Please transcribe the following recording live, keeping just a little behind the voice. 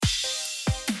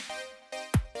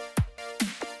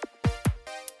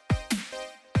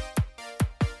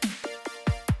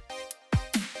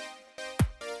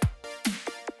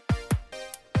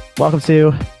Welcome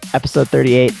to episode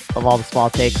 38 of All the Small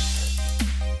Takes.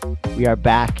 We are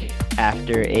back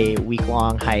after a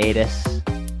week-long hiatus.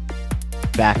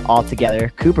 Back all together.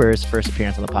 Cooper's first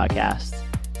appearance on the podcast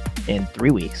in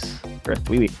 3 weeks, for a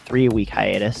three-week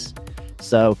hiatus.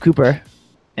 So Cooper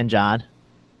and John,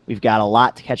 we've got a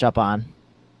lot to catch up on.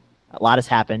 A lot has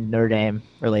happened, Notre Dame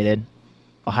related,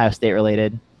 Ohio State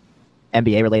related,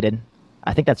 NBA related.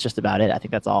 I think that's just about it. I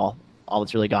think that's all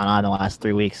that's really gone on in the last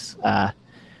 3 weeks.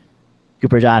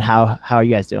 Cooper, John, how are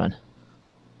you guys doing?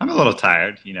 I'm a little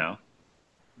tired,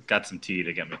 Got some tea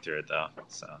to get me through it, though.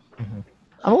 So I'm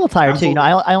a little tired too.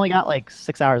 I only got like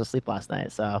 6 hours of sleep last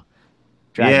night, so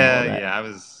yeah. I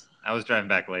was driving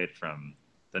back late from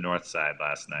the north side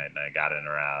last night, and I got in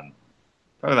around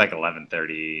probably like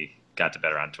 11:30. Got to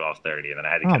bed around 12:30, and then I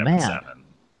had to get up at 7.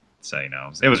 So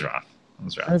it was rough. It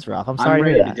was rough. I'm sorry. I'm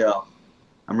ready to go.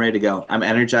 I'm ready to go. I'm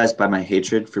energized by my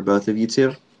hatred for both of you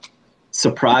two.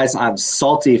 Surprised. I'm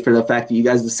salty for the fact that you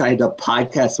guys decided to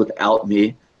podcast without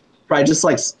me.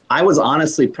 I was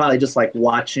honestly probably just like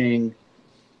watching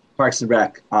Parks and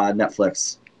Rec on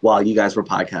Netflix while you guys were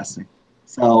podcasting.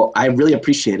 So I really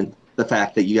appreciated the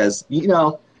fact that you guys,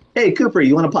 hey, Cooper,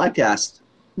 you want a podcast?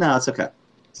 No, it's okay.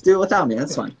 Let's do it without me.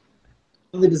 That's fine.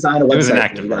 Let me design a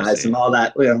website for you guys and all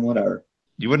that. Whatever.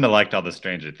 You wouldn't have liked all the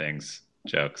Stranger Things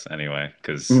jokes anyway,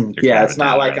 because it's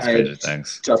not like I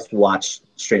just watched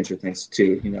Stranger Things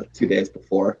 2 days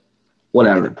before.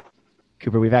 Whatever.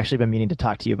 Cooper, we've actually been meaning to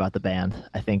talk to you about the band.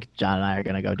 I think John and I are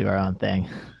going to go do our own thing.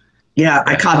 Yeah,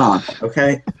 I caught on,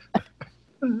 okay?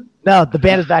 No, the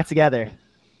band is back together.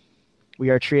 We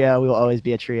are a trio. We will always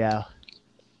be a trio.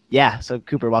 Yeah, so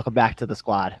Cooper, welcome back to the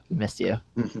squad. We missed you.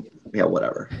 Yeah,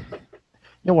 whatever.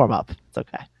 You'll warm up. It's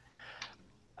okay.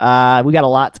 We got a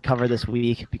lot to cover this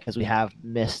week because we have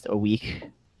missed a week.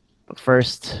 But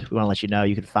first, we want to let you know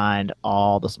you can find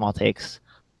all the Small Takes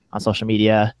on social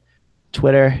media.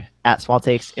 Twitter,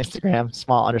 @SmallTakes, Instagram,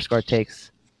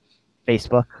 @small_takes,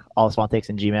 Facebook, all the Small Takes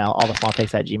in Gmail, all the Small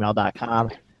Takes @gmail.com.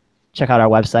 Check out our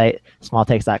website,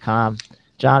 smalltakes.com.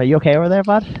 John, are you okay over there,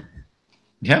 bud?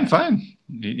 Yeah, I'm fine.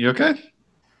 You okay?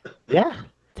 Yeah.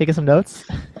 Taking some notes,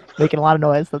 making a lot of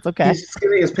noise. That's okay. He's just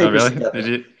getting his papers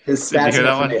together. His stats and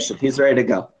information. He's ready to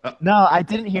go. No, I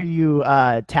didn't hear you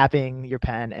tapping your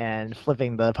pen and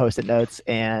flipping the Post-it notes.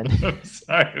 And I'm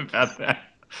sorry about that.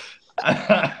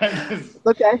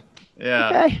 Okay. Yeah.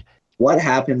 Okay. What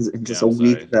happens in just a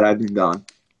week that I've been gone?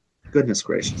 Goodness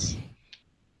gracious.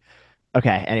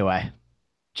 Okay. Anyway,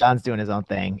 John's doing his own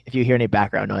thing. If you hear any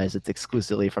background noise, it's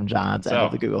exclusively from John's end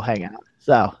of the Google Hangout.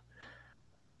 So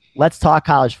let's talk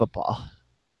college football.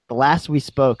 The last we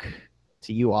spoke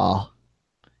to you all,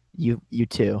 you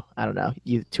two, I don't know,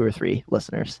 you 2 or 3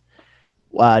 listeners,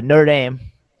 Notre Dame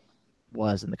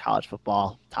was in the college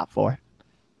football top 4.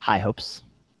 High hopes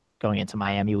going into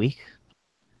Miami week.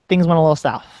 Things went a little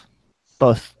south,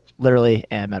 both literally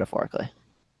and metaphorically.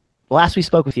 The last we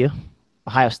spoke with you,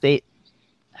 Ohio State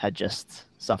had just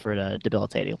suffered a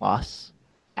debilitating loss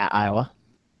at Iowa.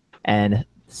 And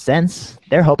since,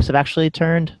 their hopes have actually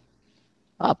turned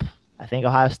up. I think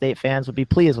Ohio State fans would be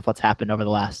pleased with what's happened over the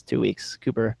last 2 weeks.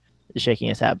 Cooper is shaking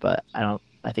his head, but I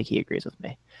think he agrees with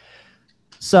me.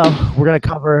 So we're going to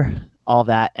cover all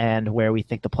that and where we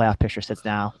think the playoff picture sits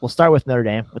now. We'll start with Notre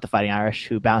Dame, with the Fighting Irish,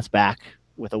 who bounced back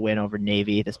with a win over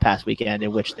Navy this past weekend,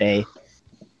 in which they,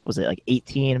 was it like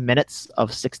 18 minutes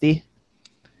of 60?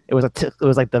 It was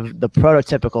like the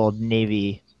prototypical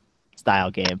Navy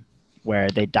style game where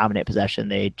they dominate possession,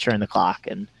 they churn the clock,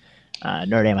 and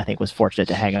Notre Dame, I think, was fortunate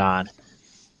to hang on.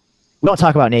 We won't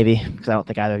talk about Navy because I don't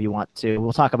think either of you want to.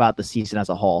 We'll talk about the season as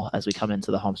a whole as we come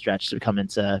into the home stretch, as we come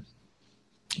into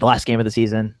the last game of the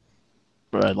season,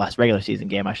 or last regular season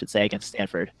game, I should say, against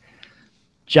Stanford.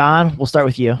 John, we'll start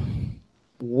with you.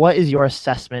 What is your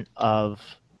assessment of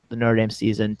the Notre Dame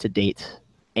season to date,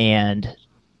 and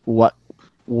what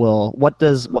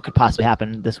could possibly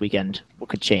happen this weekend? What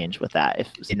could change with that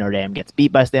if Notre Dame gets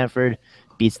beat by Stanford,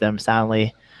 beats them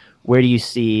soundly? Where do you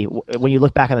see, when you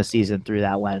look back on the season through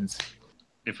that lens?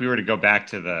 If we were to go back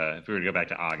to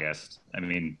August, I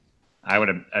mean, I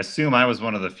would assume I was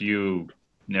one of the few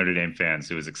Notre Dame fans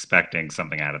who was expecting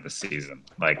something out of the season.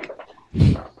 Like,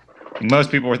 most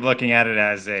people were looking at it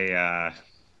as a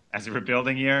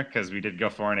rebuilding year, because we did go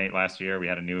 4-8 last year. We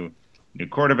had a new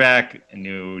quarterback, a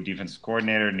new defensive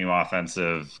coordinator, new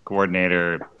offensive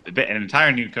coordinator, an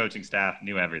entire new coaching staff,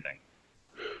 new everything.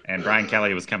 And Brian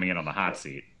Kelly was coming in on the hot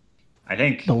seat. I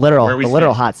think the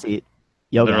literal hot seat.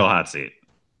 Yoga. The literal hot seat.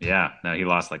 Yeah. No, he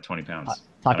lost like 20 pounds.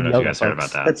 I don't know if you guys heard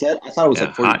about that. That's it? I thought it was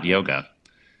like 40. Hot yoga.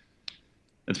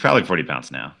 It's probably 40 pounds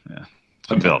now. Yeah.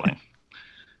 It's a building.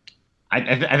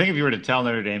 I think if you were to tell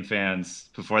Notre Dame fans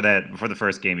before the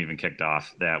first game even kicked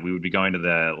off, that we would be going to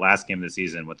the last game of the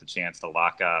season with the chance to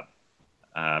lock up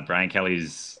Brian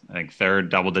Kelly's, I think, third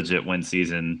double-digit win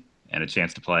season and a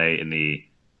chance to play in the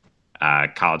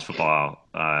college football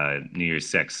New Year's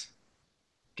Six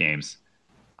games,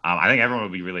 I think everyone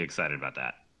would be really excited about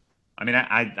that. I mean,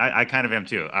 I kind of am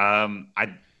too.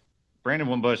 Brandon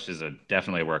Wimbush is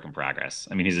definitely a work in progress.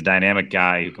 I mean, he's a dynamic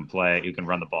guy who can play, who can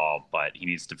run the ball, but he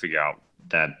needs to figure out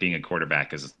that being a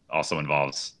quarterback also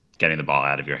involves getting the ball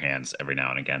out of your hands every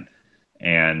now and again.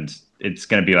 And it's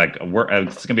going to be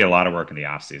it's going to be a lot of work in the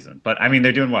offseason. But I mean,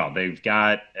 they're doing well. They've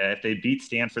got, if they beat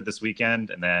Stanford this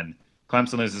weekend, and then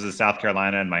Clemson loses to South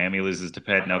Carolina, and Miami loses to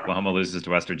Pitt, and Oklahoma loses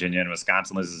to West Virginia, and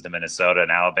Wisconsin loses to Minnesota,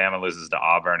 and Alabama loses to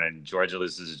Auburn, and Georgia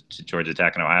loses to Georgia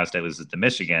Tech, and Ohio State loses to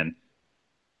Michigan,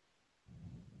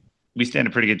 we stand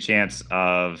a pretty good chance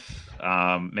of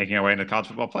making our way into the college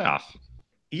football playoff.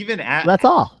 That's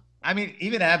all. I mean,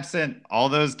 even absent all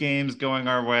those games going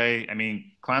our way, I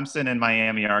mean, Clemson and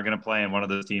Miami are going to play, and one of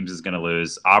those teams is going to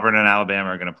lose. Auburn and Alabama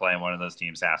are going to play, and one of those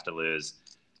teams have to lose.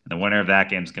 And the winner of that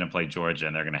game is going to play Georgia,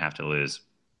 and they're going to have to lose.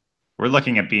 We're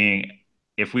looking at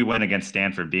if we win against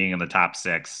Stanford, being in the top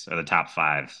 6 or the top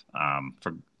 5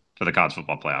 for the college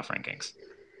football playoff rankings,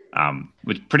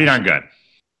 which is pretty darn good,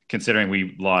 considering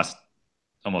we lost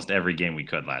almost every game we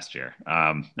could last year.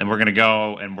 And we're going to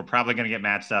go, and we're probably going to get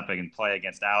matched up and play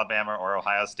against Alabama or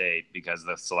Ohio State because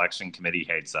the selection committee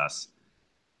hates us.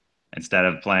 Instead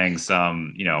of playing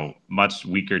some, much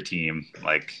weaker team,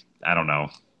 like, I don't know.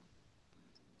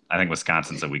 I think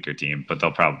Wisconsin's a weaker team, but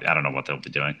I don't know what they'll be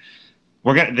doing.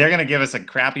 They're going to give us a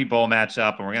crappy bowl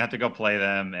matchup, and we're going to have to go play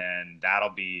them, and that'll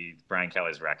be Brian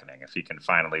Kelly's reckoning if he can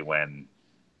finally win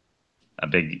a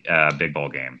big bowl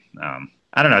game.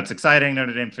 I don't know. It's exciting.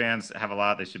 Notre Dame fans have a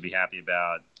lot they should be happy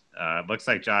about. It looks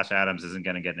like Josh Adams isn't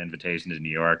going to get an invitation to New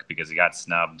York because he got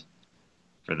snubbed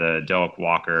for the Doak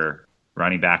Walker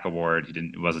running back award.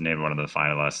 He wasn't named one of the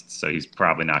finalists, so he's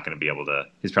probably not going to be one of the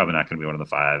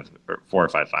 4 or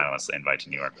 5 finalists they invite to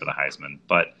New York for the Heisman.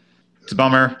 But it's a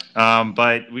bummer.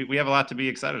 But we have a lot to be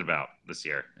excited about this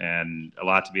year, and a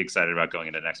lot to be excited about going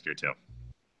into next year too.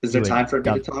 Is there time for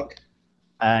me to talk?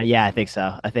 Yeah, I think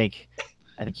so. I think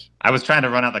I was trying to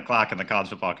run out the clock in the college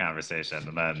football conversation,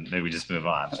 and then maybe we just move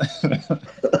on.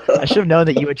 I should have known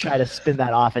that you would try to spin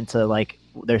that off into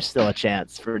there's still a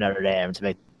chance for Notre Dame to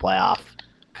make the playoff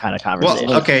kind of conversation.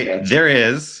 Well, okay, there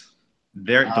is.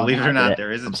 Believe it or not,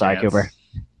 there is a chance. I'm sorry, Cooper.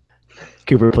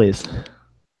 Cooper, please.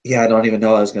 Yeah, I don't even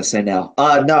know what I was going to say now.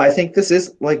 No, I think this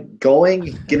is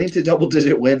getting to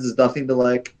double-digit wins is nothing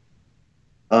to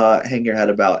hang your head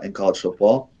about in college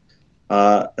football.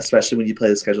 Especially when you play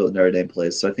the schedule that Notre Dame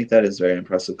plays. So I think that is very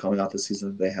impressive coming off the season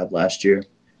that they had last year.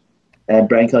 And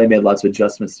Brian Kelly made lots of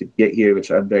adjustments to get here,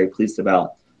 which I'm very pleased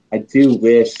about. I do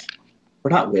wish,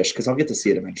 or not wish, because I'll get to see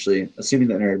it eventually, assuming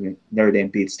that Notre Dame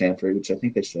beats Stanford, which I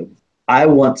think they should. I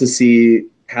want to see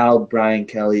how Brian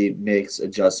Kelly makes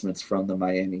adjustments from the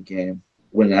Miami game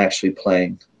when actually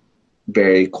playing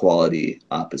very quality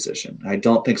opposition. I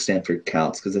don't think Stanford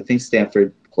counts because I think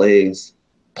Stanford plays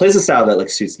a style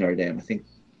that suits Notre Dame. I think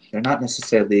they're not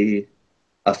necessarily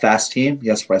a fast team.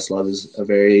 Yes, Bryce Love is a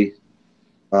very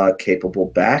capable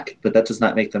back, but that does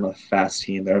not make them a fast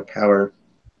team. They're a power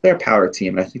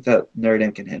team, and I think that Notre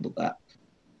Dame can handle that.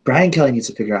 Brian Kelly needs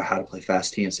to figure out how to play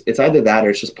fast teams. It's either that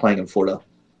or it's just playing in Florida.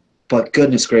 But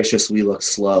goodness gracious, we look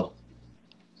slow.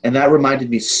 And that reminded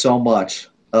me so much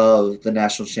of the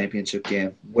national championship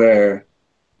game where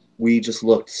we just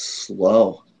looked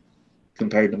slow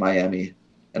compared to Miami.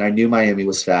 And I knew Miami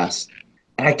was fast.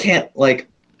 And I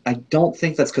don't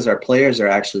think that's because our players are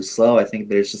actually slow. I think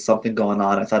there's just something going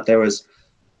on. I thought there was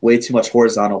way too much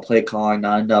horizontal play calling,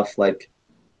 not enough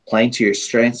playing to your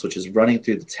strengths, which is running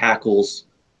through the tackles.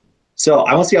 So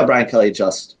I want to see how Brian Kelly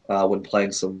adjusts when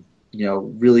playing some,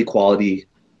 really quality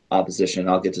opposition.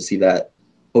 I'll get to see that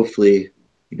hopefully,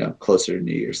 closer to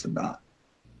New Year's than not.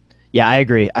 Yeah, I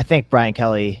agree. I think Brian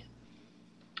Kelly,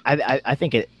 I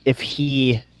think if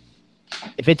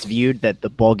it's viewed that the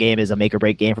bowl game is a make or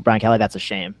break game for Brian Kelly, that's a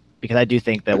shame, because I do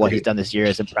think that what he's done this year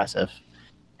is impressive.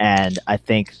 And I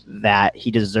think that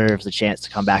he deserves a chance to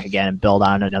come back again and build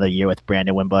on another year with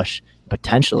Brandon Wimbush,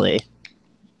 potentially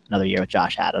another year with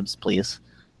Josh Adams, please.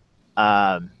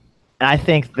 And I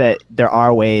think that there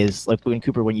are ways, like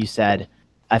Cooper, when you said,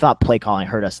 I thought play calling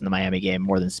hurt us in the Miami game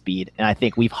more than speed. And I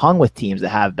think we've hung with teams that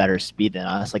have better speed than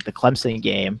us, like the Clemson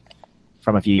game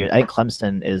from a few years. I think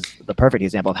Clemson is the perfect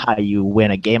example of how you win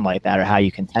a game like that or how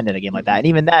you contend in a game like that. And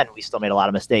even then, we still made a lot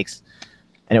of mistakes.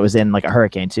 And it was in a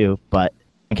hurricane too. But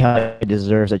Kelly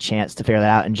deserves a chance to figure that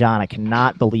out. And John, I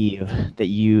cannot believe that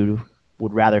you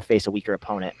would rather face a weaker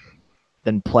opponent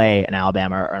than play an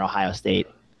Alabama or an Ohio State.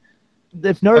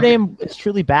 If Notre Dame is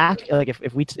truly back, like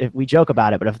if we joke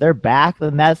about it, but if they're back,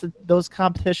 then that's the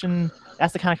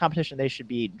kind of competition they should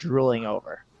be drooling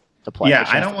over to play. Yeah,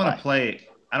 I don't want to play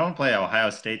Ohio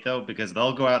State though, because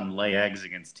they'll go out and lay eggs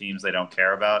against teams they don't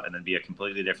care about, and then be a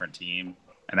completely different team,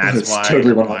 and that's why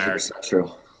totally 100%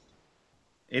 true.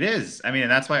 It is. I mean,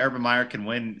 and that's why Urban Meyer can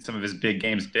win some of his big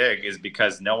games big, is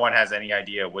because no one has any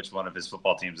idea which one of his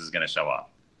football teams is going to show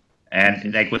up.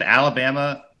 And like with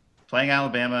Alabama, playing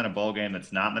Alabama in a bowl game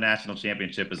that's not in the national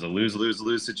championship is a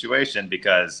lose situation,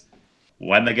 because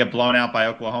when they get blown out by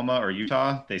Oklahoma or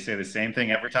Utah, they say the same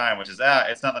thing every time, which is,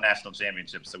 it's not the national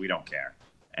championship, so we don't care.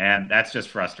 And that's just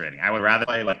frustrating. I would rather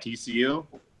play like TCU,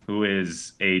 who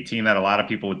is a team that a lot of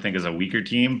people would think is a weaker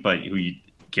team, but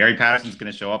Gary Patterson's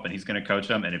going to show up and he's going to coach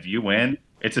them. And if you win,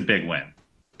 it's a big win,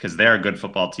 because they're a good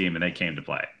football team and they came to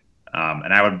play.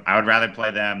 And I would rather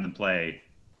play them than play,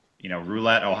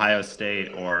 roulette Ohio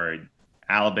State or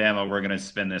Alabama. We're going to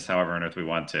spin this however on earth we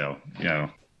want to,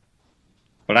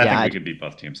 But I think we could beat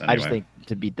both teams anyway. I just think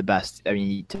to beat the best,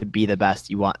 to be the best,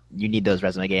 you need those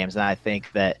resume games. And I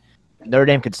think that Notre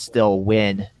Dame could still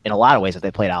win in a lot of ways if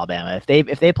they played Alabama.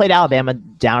 If they played Alabama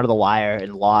down to the wire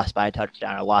and lost by a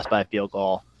touchdown or lost by a field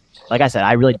goal, like I said,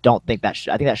 I really don't think that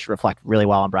I think that should reflect really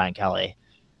well on Brian Kelly.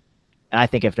 And I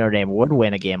think if Notre Dame would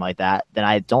win a game like that, then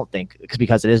I don't think,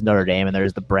 because it is Notre Dame and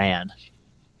there's the brand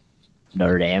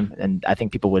Notre Dame, and I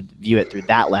think people would view it through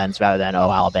that lens rather than,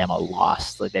 Alabama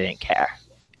lost, like they didn't care.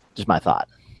 Just my thought.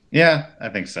 Yeah, I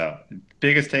think so.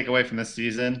 Biggest takeaway from this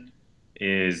season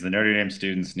is the Notre Dame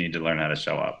students need to learn how to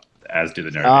show up, as do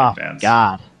the Notre Dame fans.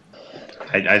 God.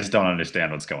 I just don't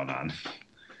understand what's going on.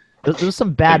 There was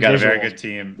some bad They've got a very good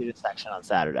team. Section on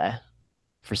Saturday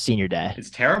for senior day. It's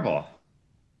terrible.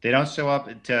 They don't show up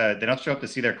to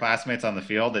see their classmates on the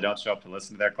field. They don't show up to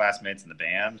listen to their classmates in the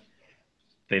band.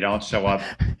 They don't show up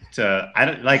to. I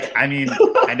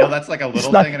know that's like a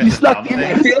little thing and it's a dumb thing.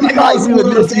 I feel like I was a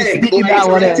little thing.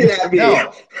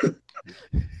 No.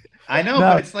 I know,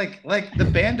 but it's like the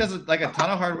band does like a ton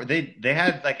of hard work. They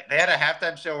had a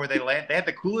halftime show where they had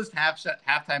the coolest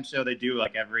halftime show they do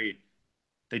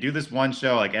they do this one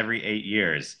show like every 8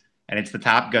 years, and it's the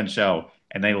Top Gun show,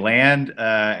 and they land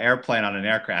airplane on an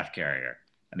aircraft carrier,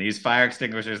 and they use fire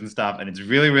extinguishers and stuff, and it's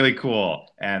really, really cool.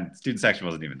 And student section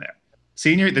wasn't even there.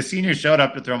 The seniors showed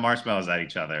up to throw marshmallows at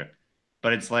each other,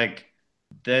 but it's like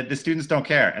the students don't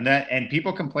care, and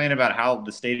people complain about how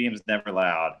the stadium's never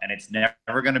loud, and it's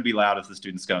never going to be loud if the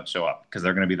students don't show up, because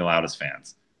they're going to be the loudest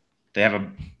fans. They have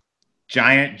a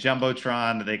giant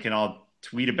jumbotron that they can all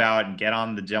tweet about and get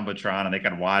on the jumbotron, and they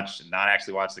can watch and not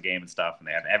actually watch the game and stuff. And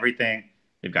they have everything.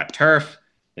 They've got turf.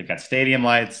 They've got stadium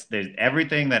lights. There's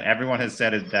everything that everyone has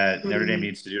said is that Notre Dame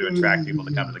needs to do to attract people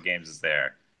to come to the games is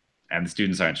there, and the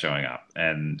students aren't showing up.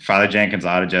 And Father Jenkins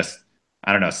ought to just,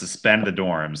 I don't know, suspend the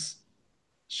dorms.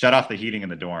 Shut off the heating in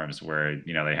the dorms where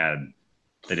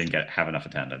they didn't have enough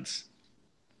attendance.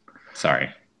 Sorry.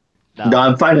 No,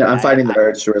 I'm fighting the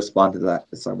urge to respond to that,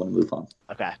 so I want to move on.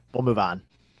 Okay, we'll move on.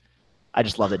 I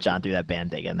just love that John threw that band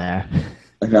dig in there.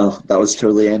 I know, that was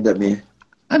totally aimed at me.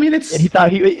 I mean, it's. And he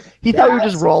thought we would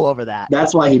just roll over that.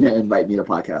 That's why he didn't invite me to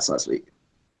podcast last week.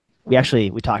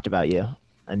 We talked about you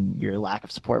and your lack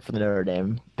of support for the Notre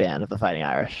Dame band of the Fighting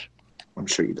Irish. I'm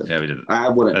sure you did. Yeah, we did. I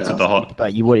wouldn't. That's know. what the whole.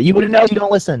 But you wouldn't know. You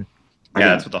don't listen. Yeah,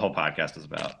 that's what the whole podcast is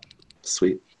about.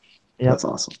 Sweet. Yep. That's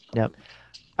awesome. Yep.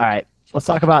 All right. Let's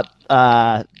talk about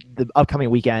the upcoming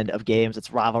weekend of games.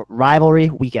 It's rivalry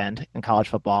weekend in college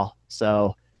football.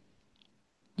 So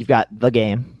you've got the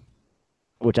game,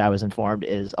 which I was informed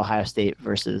is Ohio State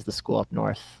versus the school up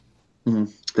north. Mm-hmm.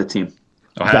 The team.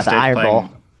 Ohio State's Iron playing. Bowl.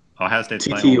 Ohio State's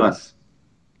TCU. playing us.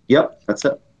 Yep, that's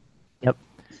it. Yep.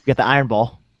 You got the Iron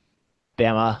Bowl.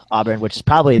 Bama, Auburn, which is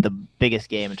probably the biggest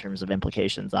game in terms of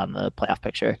implications on the playoff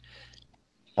picture.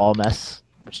 Ole Miss,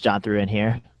 which John threw in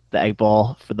here. The Egg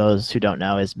Bowl, for those who don't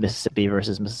know, is Mississippi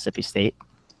versus Mississippi State.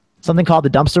 Something called the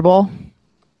Dumpster Bowl.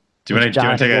 Do you want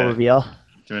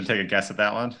to take a guess at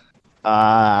that one?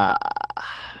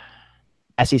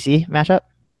 SEC matchup?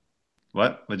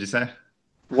 What? What'd you say?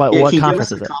 What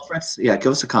conference is it? Conference? Yeah,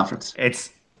 give us a conference.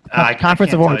 It's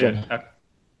Conference of Origin.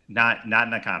 Not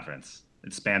in a conference.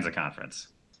 It spans a conference.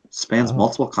 Spans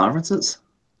multiple conferences?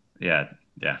 Yeah.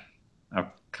 Oh,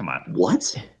 come on.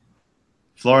 What?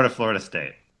 Florida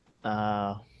State.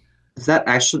 Is that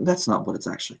actually? That's not what it's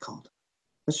actually called.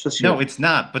 That's just no, it's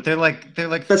not. But they're like.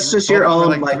 That's just your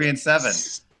own like 3-7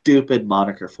 stupid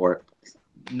moniker for it.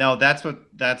 No, that's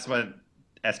what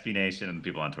SB Nation and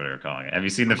people on Twitter are calling it. Have you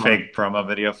seen the fake promo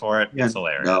video for it? Yeah, it's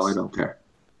hilarious. No, I don't care.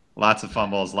 lots of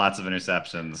fumbles, lots of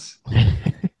interceptions.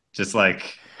 Just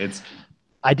like it's.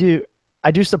 I do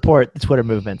support the Twitter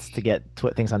movements to get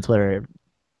things on Twitter,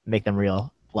 make them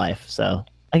real life. So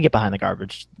I can get behind the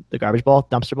garbage bowl,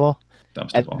 dumpster bowl.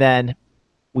 And then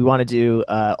we want to do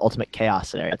ultimate chaos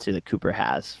scenario too that Cooper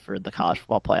has for the college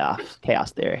football playoff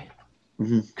chaos theory.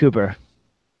 Mm-hmm. Cooper,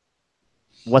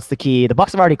 what's the key? The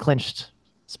Bucs have already clinched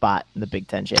spot in the Big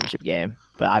Ten championship game,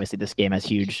 but obviously this game has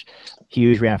huge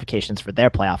ramifications for their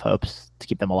playoff hopes to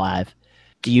keep them alive.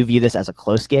 Do you view this as a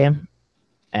close game?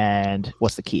 And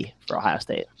what's the key for Ohio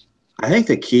State? I think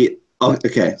the key. Oh,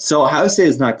 okay, so Ohio State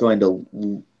is not going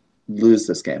to lose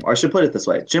this game, or I should put it this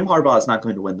way: Jim Harbaugh is not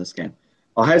going to win this game.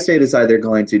 Ohio State is either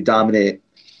going to dominate,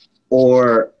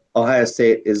 or Ohio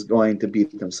State is going to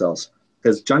beat themselves.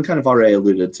 Because John kind of already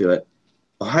alluded to it.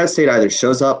 Ohio State either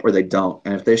shows up or they don't,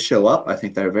 and if they show up, I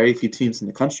think there are very few teams in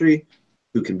the country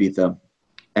who can beat them,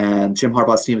 and Jim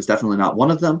Harbaugh's team is definitely not one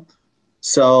of them.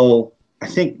 So I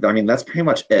mean, that's pretty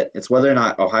much it. It's whether or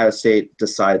not Ohio State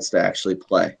decides to actually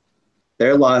play.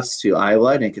 Their loss to Iowa,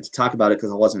 I didn't get to talk about it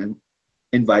because I wasn't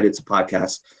invited to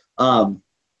podcast,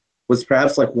 was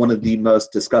perhaps like one of the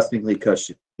most disgustingly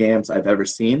coached games I've ever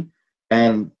seen.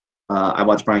 And I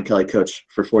watched Brian Kelly coach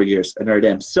for 4 years at Notre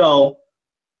Dame. So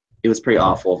it was pretty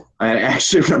awful. And it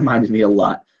actually reminded me a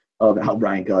lot of how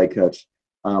Brian Kelly coached.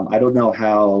 I don't know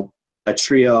how a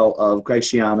trio of Greg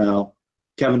Schiano,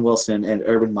 Kevin Wilson, and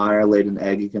Urban Meyer laid an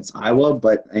egg against Iowa,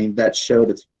 but I mean, that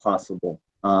showed it's possible.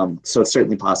 So it's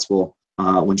certainly possible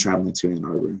when traveling to Ann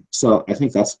Arbor. So I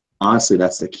think that's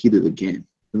the key to the game.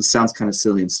 It sounds kind of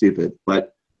silly and stupid,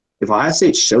 but if Ohio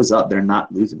State shows up, they're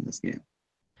not losing this game.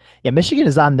 Yeah, Michigan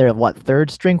is on their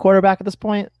third string quarterback at this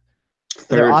point.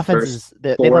 Their offense is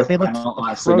they look I don't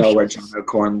honestly know where John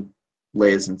O'Korn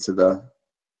lays into the.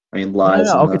 I mean, lies.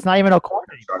 No, it's not even O'Korn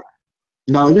anymore.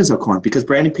 No, it is O'Korn because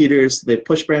Brandon Peters. They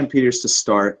pushed Brandon Peters to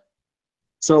start,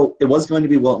 so it was going to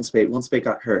be Wilton Speight. Wilton Speight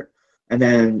got hurt, and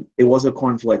then it was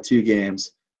O'Korn for like 2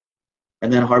 games,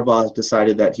 and then Harbaugh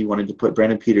decided that he wanted to put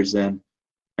Brandon Peters in,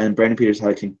 and Brandon Peters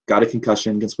got a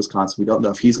concussion against Wisconsin. We don't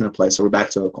know if he's going to play, so we're back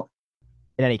to O'Korn.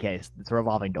 In any case, it's a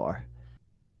revolving door,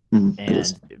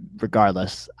 and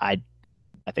regardless, I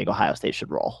think Ohio State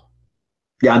should roll.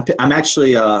 Yeah, I'm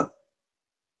actually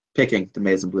picking the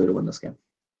Maize and Blue to win this game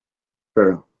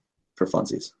for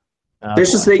funsies.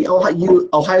 There's just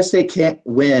Ohio State can't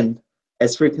win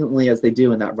as frequently as they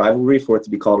do in that rivalry for it to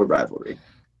be called a rivalry.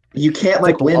 You can't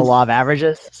win a law of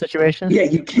averages situation. Yeah,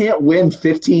 you can't win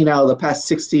 15 out of the past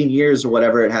 16 years or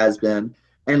whatever it has been,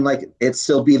 and it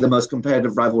still be the most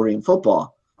competitive rivalry in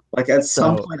football. At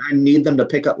some point, I need them to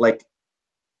pick up. Jim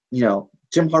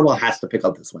Harbaugh has to pick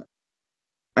up this win.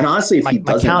 And honestly, if he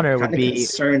doesn't, counter I'm would be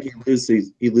concerned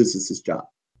he loses his job.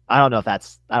 I don't know if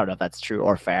that's true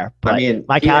or fair. But I mean,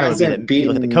 my counter would be that you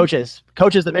look at the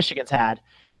coaches that Michigan's had.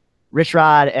 Rich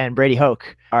Rod and Brady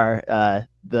Hoke are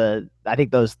I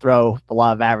think those throw the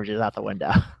law of averages out the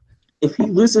window. If he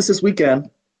loses this weekend,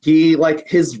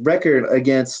 his record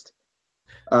against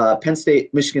Penn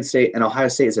State, Michigan State, and Ohio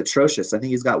State is atrocious. I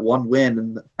think he's got 1 win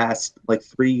in the past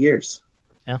 3 years.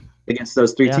 Yeah. Against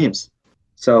those 3 teams.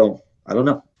 So I don't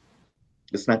know.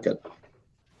 It's not good.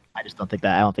 I just don't think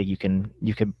that. I don't think you can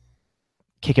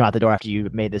kick him out the door after you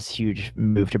made this huge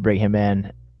move to bring him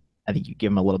in. I think you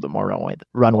give him a little bit more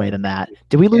runway than that.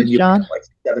 Did we lose John?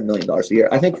 $7 million a year.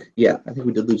 I think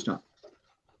we did lose John.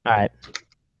 All right.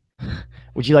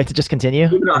 Would you like to just continue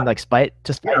and spite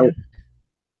him?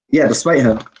 Yeah, despite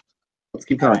him. Let's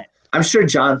keep going. Right. I'm sure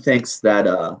John thinks that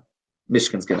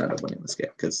Michigan's going to end up winning this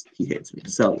game because he hates me.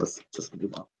 So let's just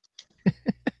move on.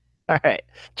 All right.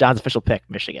 John's official pick,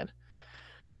 Michigan.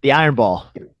 The Iron Bowl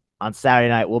on Saturday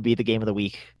night will be the game of the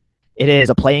week. It is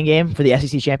a playing game for the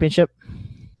SEC championship,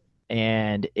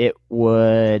 and it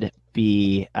would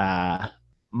be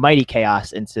mighty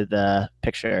chaos into the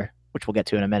picture, which we'll get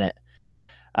to in a minute,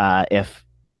 if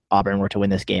Auburn were to win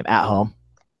this game at home.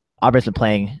 Auburn's been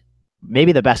playing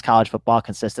maybe the best college football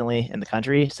consistently in the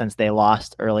country since they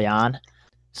lost early on.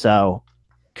 So,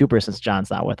 Cooper, since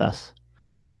John's not with us,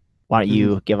 why don't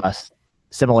you give us,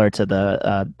 similar to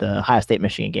the Ohio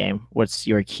State-Michigan game, what's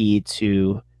your key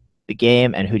to the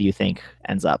game, and who do you think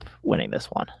ends up winning this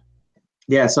one?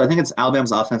 Yeah, so I think it's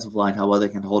Alabama's offensive line, how well they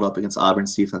can hold up against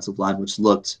Auburn's defensive line, which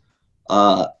looked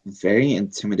very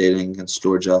intimidating against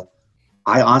Georgia.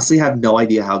 I honestly have no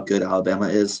idea how good Alabama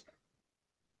is.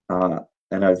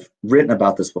 And I've written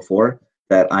about this before,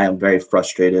 that I am very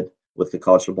frustrated with the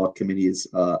College Football Committee's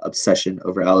obsession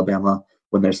over Alabama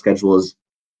when their schedule is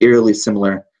eerily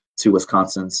similar to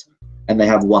Wisconsin's, and they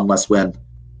have 1 less win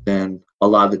than a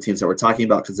lot of the teams that we're talking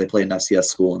about because they play an FCS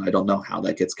school, and I don't know how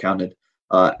that gets counted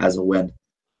as a win.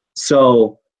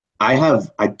 So I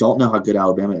don't know how good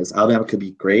Alabama is. Alabama could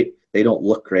be great. They don't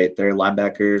look great. Their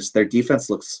linebackers, their defense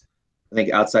looks, I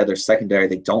think outside their secondary,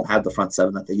 they don't have the front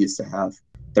seven that they used to have.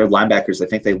 Their linebackers, I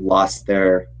think they lost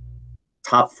their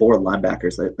top 4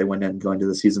 linebackers that they went in going into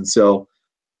the season. So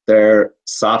they're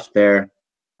soft there,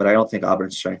 but I don't think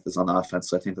Auburn's strength is on the offense.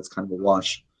 So I think that's kind of a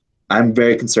wash. I'm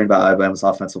very concerned about Alabama's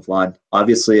offensive line.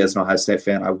 Obviously, as an Ohio State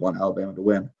fan, I want Alabama to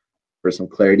win for some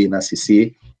clarity in the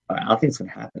SEC. I don't think it's going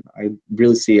to happen. I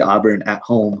really see Auburn at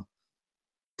home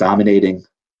dominating,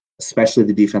 especially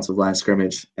the defensive line of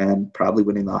scrimmage, and probably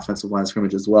winning the offensive line of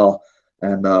scrimmage as well,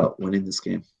 and winning this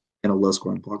game in a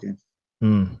low-scoring ball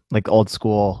game. Like old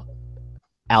school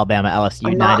Alabama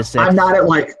LSU 9-6. I'm not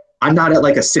at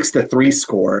like a 6-3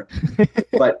 score,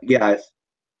 but yeah,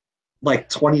 like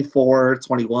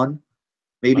 24-21,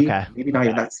 maybe. Okay. Maybe not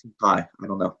even that high. I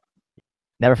don't know.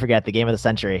 Never forget the game of the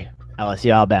century,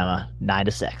 LSU Alabama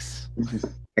 9-6.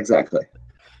 Exactly.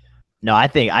 No, I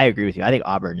agree with you. I think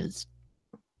Auburn is.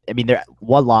 I mean, their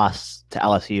one loss to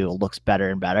LSU looks better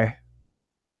and better.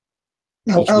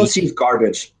 No, LSU's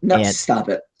garbage. No, stop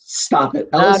it.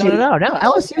 LSU, No.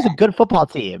 LSU is a good football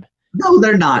team. No,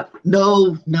 they're not.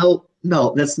 No.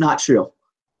 That's not true.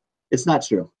 It's not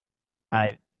true.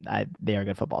 They are a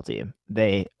good football team.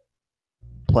 They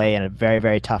play in a very,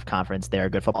 very tough conference. They're a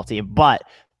good football team, but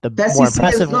the more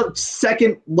impressive is the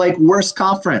second worst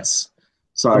conference.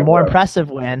 Sorry. The more impressive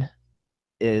win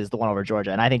is the one over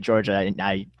Georgia, and I think Georgia.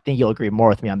 I think you'll agree more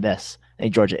with me on this. I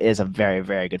think Georgia is a very,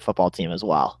 very good football team as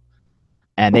well.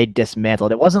 And they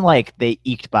dismantled. It wasn't like they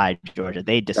eked by Georgia.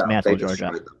 They dismantled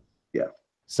Georgia. Yeah.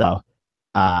 So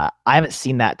I haven't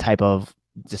seen that type of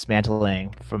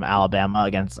dismantling from Alabama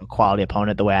against a quality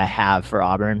opponent the way I have for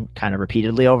Auburn kind of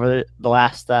repeatedly over the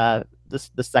last the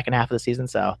second half of the season.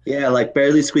 So yeah, like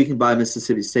barely squeaking by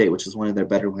Mississippi State, which is one of their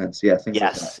better wins. Yeah, things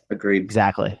like that. Agreed.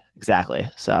 Exactly.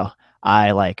 So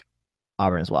I like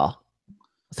Auburn as well.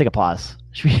 Let's take a pause.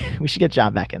 We should get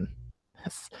John back in.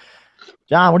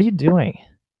 John, what are you doing?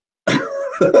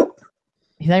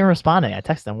 He's not even responding. I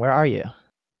texted him. Where are you?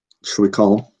 Should we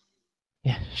call him?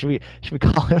 Yeah. Should we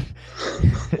call him?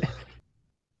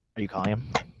 Are you calling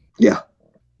him? Yeah.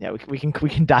 Yeah. We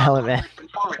can dial him in.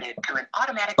 Forwarded to an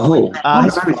automatic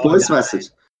voice message.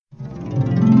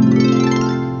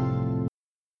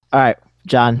 All right,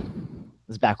 John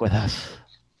is back with us.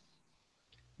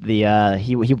 He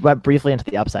went briefly into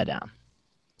the Upside Down.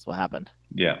 That's what happened.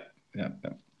 Yeah.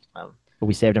 But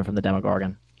we saved him from the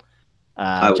Demogorgon.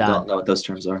 I John, don't know what those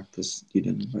terms are because you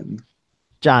didn't invite me.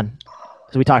 John,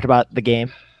 so we talked about the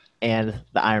game and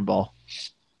the Iron Bowl.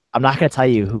 I'm not going to tell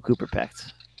you who Cooper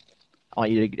picked. I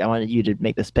want you to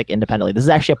make this pick independently. This is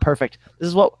actually this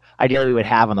is what ideally we would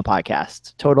have on the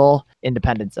podcast. Total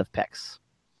independence of picks.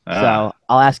 So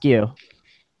I'll ask you,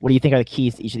 what do you think are the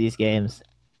keys to each of these games?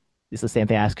 This is the same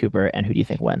thing I asked Cooper, and who do you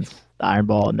think wins the Iron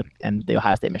Bowl and the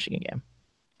Ohio State Michigan game?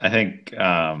 I think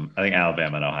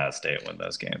Alabama and Ohio State win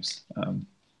those games.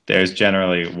 There's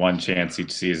generally one chance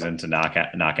each season to knock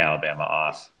Alabama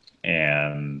off,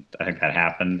 and I think that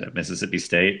happened at Mississippi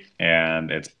State,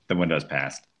 and the window's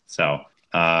passed. So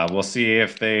we'll see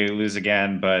if they lose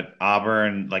again. But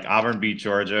Auburn beat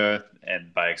Georgia,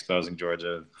 and by exposing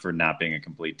Georgia for not being a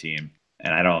complete team.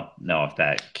 And I don't know if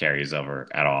that carries over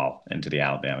at all into the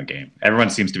Alabama game. Everyone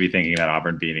seems to be thinking that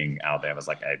Auburn beating Alabama is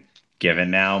like a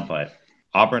given now, but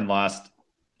Auburn lost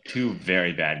 2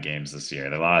 very bad games this year.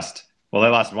 They lost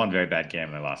one very bad game,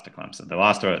 and they lost to Clemson. They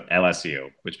lost to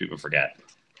LSU, which people forget,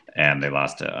 and they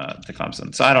lost to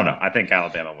Clemson. So I don't know. I think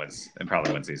Alabama wins and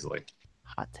probably wins easily.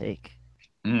 Hot take.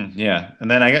 Yeah,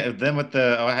 and then with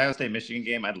the Ohio State Michigan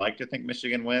game, I'd like to think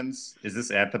Michigan wins. Is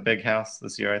this at the Big House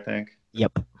this year? I think.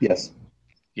 Yep. Yes.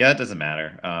 Yeah, it doesn't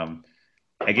matter.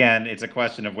 Again, it's a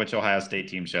question of which Ohio State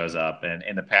team shows up, and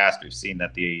in the past we've seen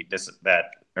that that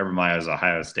Urban Meyer's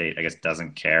Ohio State, I guess,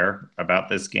 doesn't care about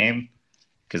this game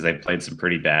because they played some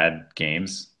pretty bad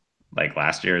games. Like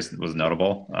last year was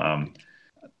notable.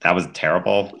 That was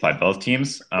terrible by both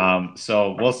teams.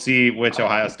 So we'll see which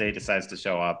Ohio State decides to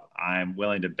show up. I'm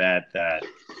willing to bet that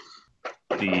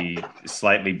the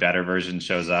slightly better version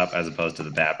shows up as opposed to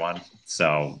the bad one.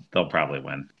 So they'll probably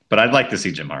win. But I'd like to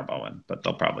see Jim Harbaugh win, but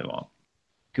they'll probably won't.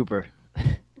 Cooper.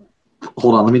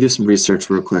 Hold on, let me do some research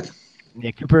real quick.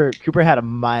 Yeah, Cooper had a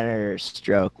minor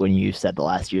stroke when you said the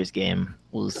last year's game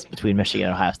was between Michigan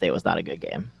and Ohio State was not a good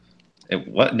game.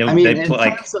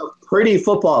 Terms of pretty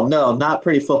football, no, not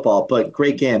pretty football, but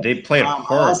great game. They played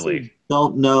horribly.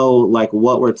 Don't know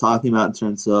what we're talking about in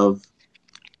terms of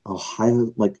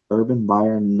Ohio, Urban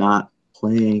Meyer not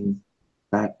playing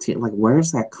that team. Where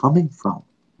is that coming from?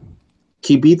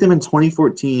 He beat them in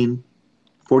 2014,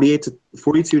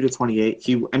 42 to 28.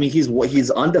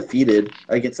 He's undefeated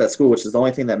against that school, which is the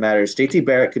only thing that matters. JT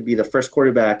Barrett could be the first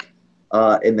quarterback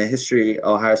in the history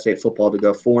of Ohio State football to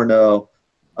go 4-0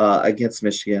 against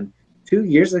Michigan. 2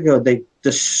 years ago, they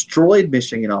destroyed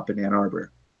Michigan up in Ann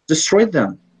Arbor. Destroyed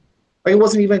them. Like, it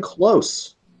wasn't even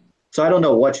close. So I don't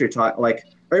know what you're talking. Like,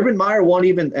 Urban Meyer won't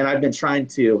even, and I've been trying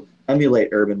to emulate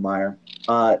Urban Meyer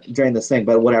during this thing,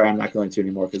 but whatever, I'm not going to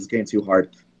anymore because it's getting too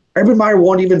hard. Urban Meyer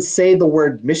won't even say the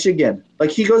word Michigan. Like,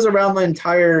 he goes around the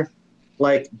entire,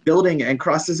 like, building and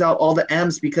crosses out all the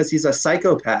M's because he's a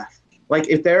psychopath. Like,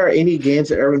 if there are any games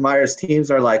that Urban Meyer's teams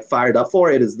are, like, fired up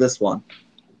for, it is this one.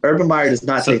 Urban Meyer does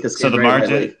not take this game very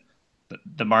lightly.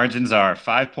 The margins are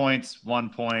 5 points, 1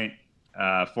 point,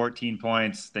 14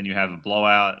 points. Then you have a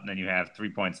blowout, and then you have 3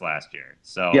 points last year.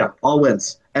 So yeah, all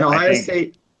wins. And Ohio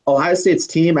State's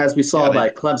team, as we saw by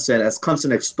Clemson, as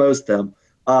Clemson exposed them,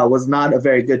 was not a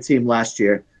very good team last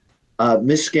year.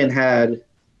 Michigan had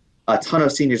a ton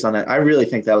of seniors on that. I really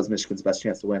think that was Michigan's best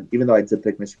chance to win, even though I did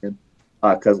pick Michigan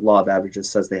because law of averages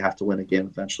says they have to win a game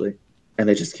eventually, and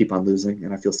they just keep on losing,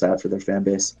 and I feel sad for their fan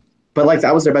base. But, like,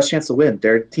 that was their best chance to win.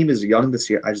 Their team is young this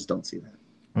year. I just don't see that.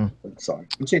 I'm sorry.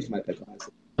 I'm changing my pick.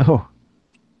 Oh,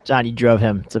 John, you drove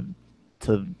him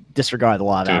to disregard the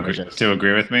law of averages. To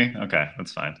agree with me? Okay,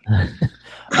 that's fine.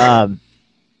 John,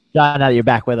 now that you're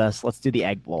back with us, let's do the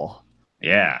Egg Bowl.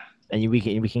 Yeah. And we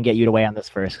can get you to weigh on this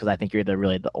first because I think you're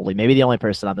maybe the only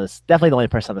person on this, definitely the only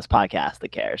person on this podcast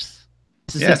that cares.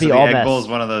 Yeah, so the Egg Bowl is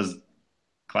one of those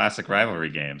classic rivalry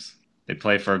games. They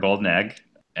play for a golden egg,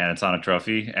 and it's on a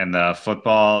trophy. And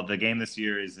the game this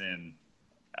year is in,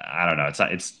 I don't know.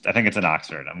 I think it's in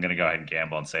Oxford. I'm going to go ahead and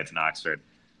gamble and say it's in Oxford.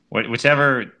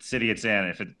 Whichever city it's in,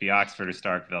 if it be Oxford or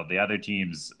Starkville, the other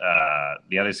teams,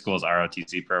 the other school's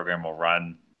ROTC program will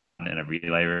run in a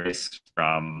relay race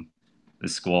from the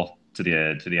school to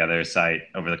the other site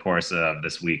over the course of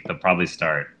this week. They'll probably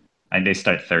start. I think they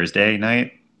start Thursday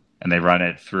night, and they run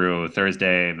it through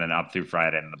Thursday and then up through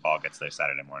Friday, and the ball gets there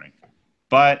Saturday morning.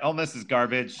 But Ole Miss is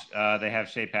garbage. They have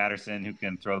Shea Patterson, who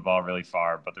can throw the ball really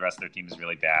far, but the rest of their team is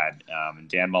really bad. And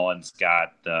Dan Mullen's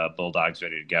got the Bulldogs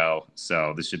ready to go.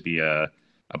 So this should be a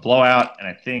blowout, and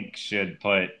I think should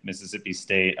put Mississippi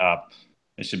State up.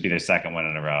 It should be their second win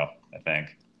in a row, I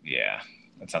think. Yeah,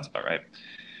 that sounds about right.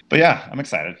 But yeah, I'm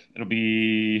excited. It'll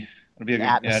be a good,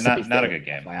 not a good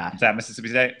game. It's at Mississippi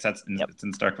State. It's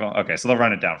in Starkville. Okay, so they'll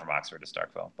run it down from Oxford to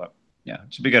Starkville. But yeah,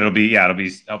 it should be good. It'll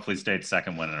be hopefully State's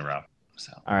second win in a row.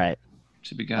 So all right,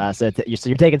 should be good. So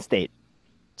you're taking State.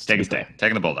 Taking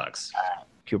the Bulldogs.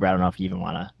 Cooper, I don't know if you even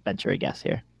want to venture a guess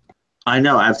here. I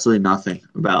know absolutely nothing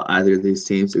about either of these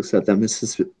teams except that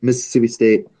Mississippi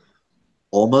State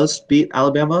almost beat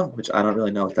Alabama, which I don't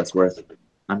really know what that's worth.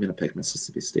 I'm going to pick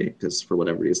Mississippi State because for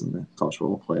whatever reason the college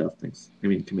football playoff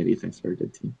committee thinks they're a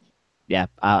good team. Yeah,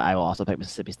 I will also pick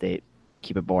Mississippi State.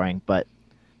 Keep it boring, but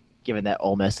given that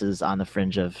Ole Miss is on the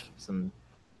fringe of some,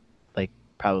 like,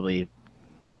 probably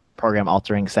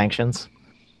program-altering sanctions.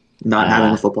 Not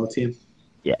having a football team?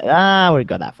 Yeah, I wouldn't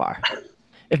go that far.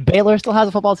 If Baylor still has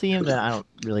a football team, then I don't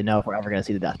really know if we're ever going to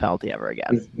see the death penalty ever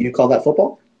again. You call that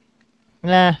football?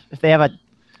 Nah, if they have a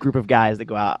group of guys that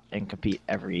go out and compete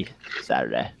every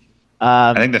Saturday.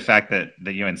 I think the fact that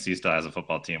the UNC still has a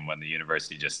football team when the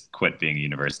university just quit being a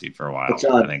university for a while. But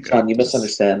John, you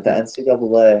misunderstand. The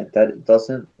NCAA, that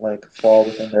doesn't fall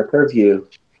within their purview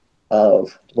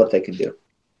of what they can do.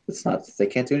 It's not. They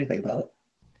can't do anything about it.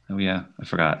 Oh yeah, I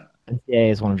forgot. NCAA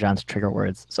is one of John's trigger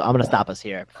words, so I'm going to stop us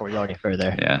here before we go any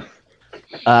further. Yeah.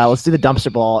 Let's do the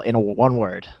dumpster ball in one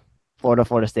word. Florida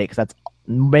State, because that's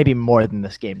maybe more than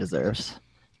this game deserves.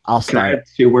 I'll start. Can I have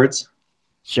 2 words?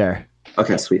 Sure.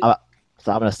 Okay, sweet.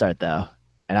 So I'm going to start, though,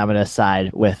 and I'm going to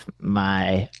side with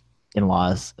my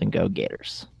in-laws and go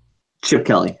Gators. Chip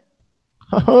Kelly.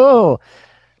 Oh,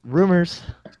 rumors.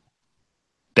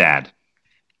 Bad.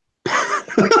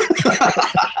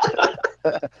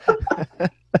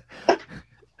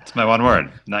 It's my one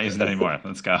word. Not using it anymore.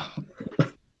 Let's go.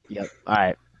 Yep. All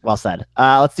right. Well said.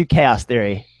 Let's do chaos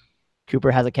theory.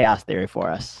 Cooper has a chaos theory for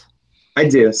us. I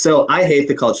do. So I hate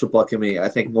the college football committee, I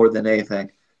think, more than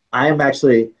anything. I am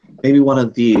actually maybe one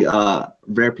of the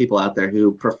rare people out there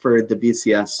who preferred the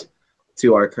BCS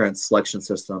to our current selection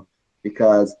system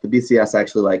because the BCS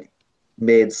actually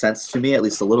made sense to me, at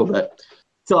least a little bit.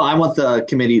 So I want the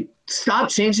committee stop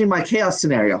changing my chaos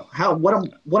scenario. What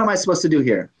am I supposed to do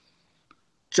here?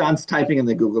 John's typing in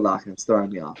the Google Doc and it's throwing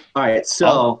me off. All right,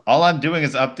 so all I'm doing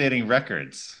is updating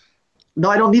records. No,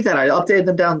 I don't need that. I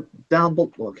updated them down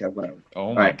below. Okay, whatever.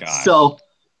 Oh my gosh. So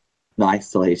no, I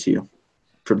still hate you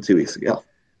from 2 weeks ago.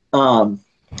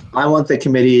 I want the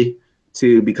committee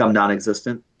to become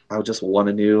non-existent. I just want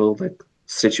a new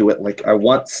I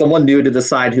want someone new to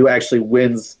decide who actually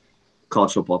wins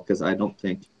college football because I don't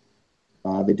think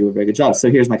they do a very good job. So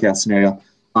here's my cast scenario: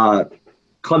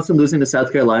 Clemson losing to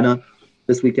South Carolina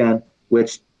this weekend,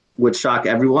 which would shock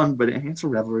everyone, but it's a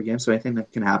rivalry game, so anything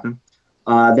that can happen.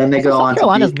 Then they go South on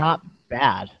Carolina's not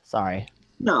bad. Sorry.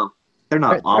 No, they're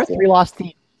not They're awful. a three-loss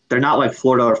team. They're not like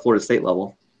Florida or Florida State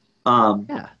level.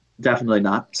 Yeah. Definitely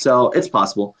not. So it's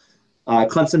possible.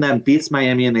 Clemson then beats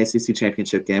Miami in the ACC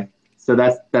championship game. So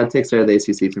that takes care of the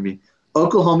ACC for me.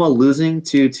 Oklahoma losing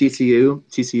to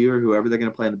TCU or whoever they're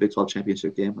going to play in the Big 12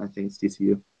 championship game. I think it's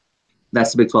TCU.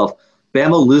 That's the Big 12.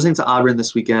 Bama losing to Auburn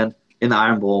this weekend in the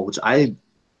Iron Bowl, which I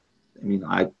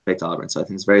picked Auburn, so I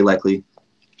think it's very likely.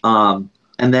 And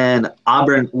then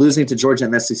Auburn losing to Georgia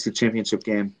in the SEC championship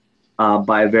game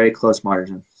by a very close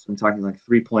margin. So I'm talking like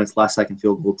 3 points, last second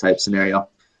field goal type scenario.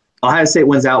 Ohio State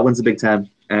wins the Big Ten.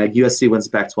 USC wins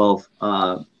the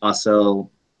Pac-12. Also,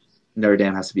 Notre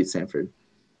Dame has to beat Stanford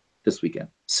this weekend.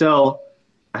 So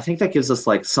I think that gives us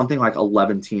like something like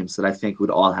 11 teams that I think would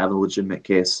all have a legitimate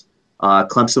case.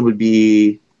 Clemson would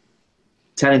be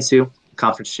 10-2,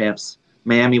 conference champs.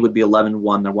 Miami would be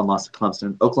 11-1, their one loss to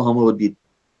Clemson. Oklahoma would be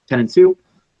 10-2,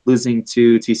 losing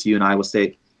to TCU and Iowa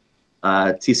State.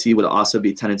 TCU would also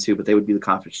be 10-2, but they would be the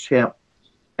conference champ.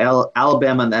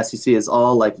 Alabama and the SEC is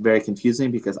all like very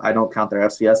confusing because I don't count their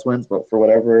FCS wins, but for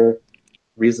whatever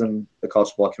reason the college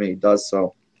football committee does,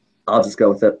 so I'll just go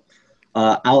with it.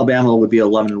 Alabama would be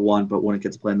 11-1, but wouldn't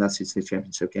get to play in the SEC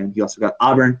championship game. You also got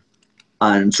Auburn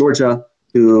and Georgia,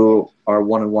 who are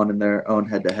 1-1 in their own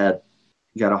head-to-head.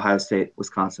 You got Ohio State,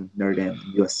 Wisconsin, Notre Dame,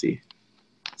 and USC.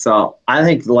 So I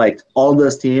think like all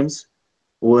those teams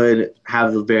would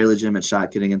have a very legitimate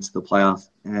shot getting into the playoff,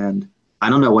 and I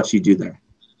don't know what you do there.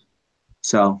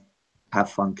 So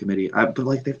have fun, committee. But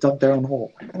like they've dug their own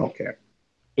hole. I don't care.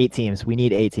 8 teams. We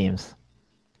need 8 teams.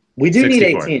 We do 64.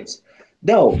 need 8 teams.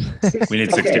 No. We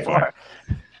need 64.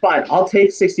 Okay, fine, I'll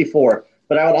take 64.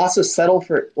 But I would also settle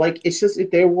for like it's just if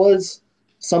there was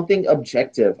something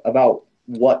objective about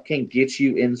what can get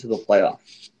you into the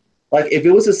playoff. Like if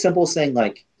it was as simple as saying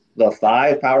like the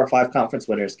 5 Power 5 conference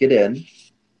winners get in,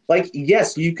 like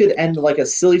yes, you could end like a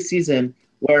silly season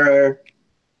where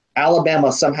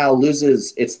Alabama somehow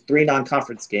loses its 3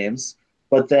 non-conference games,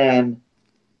 but then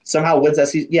somehow wins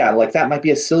SEC. Yeah, like that might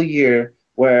be a silly year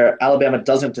where Alabama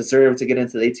doesn't deserve to get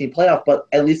into the 18 playoff, but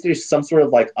at least there's some sort of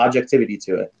like objectivity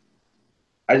to it.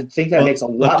 I think that makes a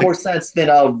lot more sense than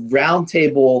a round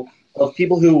table of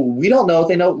people who we don't know if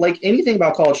they know like anything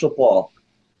about college football.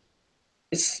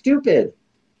 It's stupid.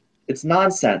 It's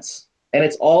nonsense. And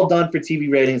it's all done for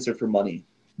TV ratings or for money.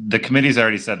 The committee's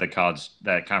already said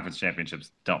that conference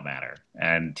championships don't matter.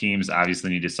 And teams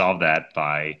obviously need to solve that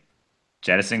by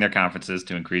jettisoning their conferences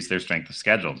to increase their strength of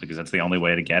schedule because that's the only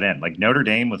way to get in. Like Notre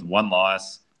Dame with 1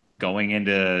 loss going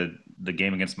into the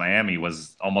game against Miami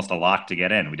was almost a lock to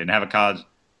get in. We didn't have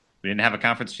a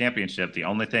conference championship. The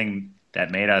only thing that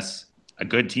made us a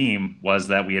good team was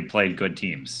that we had played good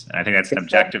teams. And I think that's an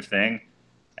objective thing.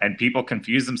 And people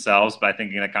confuse themselves by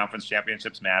thinking that conference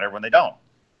championships matter when they don't.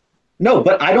 No,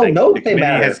 but I don't know if they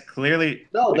matter.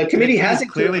 The committee hasn't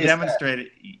clearly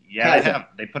demonstrated. Yeah, they have.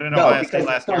 They put in Ohio State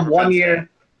last year.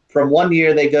 From one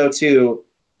year they go to,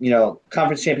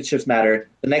 conference championships matter.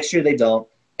 The next year they don't.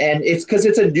 And it's because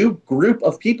it's a new group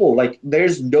of people. Like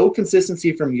there's no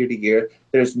consistency from year to year.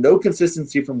 There's no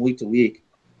consistency from week to week.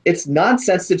 It's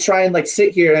nonsense to try and like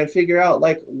sit here and figure out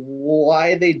like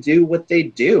why they do what they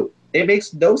do. It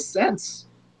makes no sense.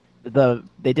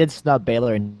 They did snub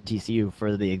Baylor and TCU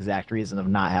for the exact reason of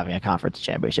not having a conference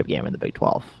championship game in the Big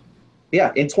 12.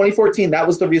 Yeah, in 2014, that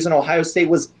was the reason Ohio State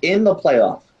was in the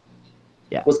playoff.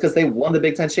 Yeah, was because they won the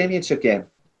Big Ten championship game,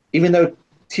 even though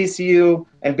TCU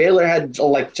and Baylor had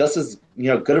like just as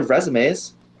good of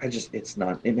resumes.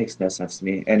 It makes no sense to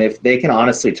me. And if they can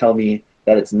honestly tell me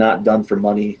that it's not done for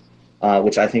money,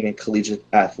 which I think in collegiate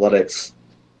athletics,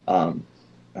 I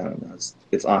don't know,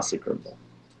 it's honestly criminal.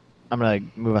 I'm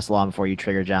going to move us along before you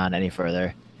trigger John any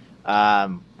further.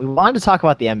 We wanted to talk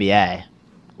about the NBA.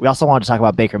 We also wanted to talk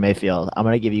about Baker Mayfield. I'm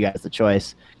going to give you guys the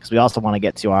choice because we also want to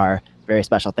get to our very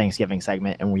special Thanksgiving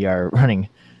segment, and we are running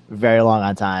very long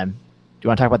on time. Do you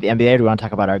want to talk about the NBA or do we want to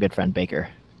talk about our good friend Baker?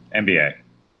 NBA.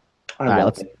 I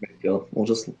love Baker Mayfield. We'll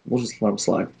just let him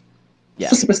slide. Yeah.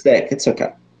 It's just a mistake. It's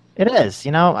okay. It is.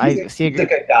 I see he's a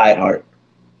good guy at heart.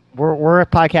 We're a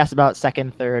podcast about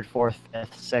 2nd, 3rd, 4th,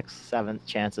 5th, 6th, 7th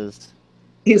chances.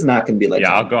 He's not going to be like.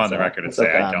 Yeah, I'll go on the record and say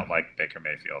I don't like Baker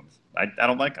Mayfield. I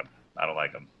don't like him. I don't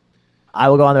like him. I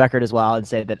will go on the record as well and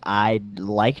say that I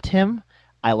liked him.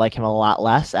 I like him a lot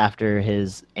less after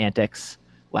his antics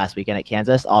last weekend at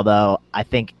Kansas. Although I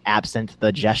think absent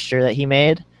the gesture that he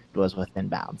made, it was within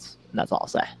bounds. And that's all I'll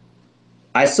say.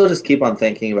 I still just keep on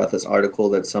thinking about this article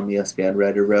that some ESPN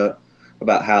writer wrote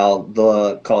about how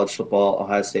the college football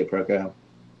Ohio State program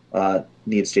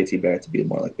needs JT Barrett to be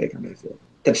more like Baker Mayfield.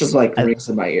 That's just like rings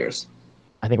in my ears.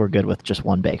 I think we're good with just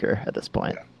one Baker at this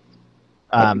point.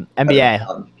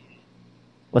 NBA.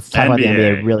 Let's talk about the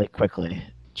NBA really quickly.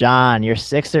 John, your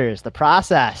Sixers, the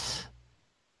process.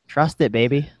 Trust it,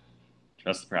 baby.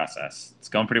 Trust the process. It's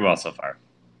going pretty well so far.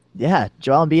 Yeah,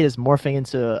 Joel Embiid is morphing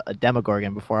into a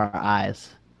Demogorgon before our eyes.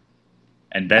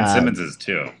 And Ben Simmons is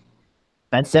too.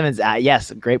 Ben Simmons,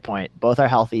 yes, great point. Both are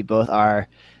healthy. Both are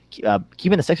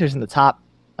keeping the Sixers in the top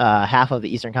half of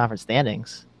the Eastern Conference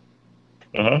standings.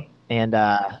 And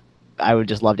I would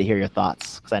just love to hear your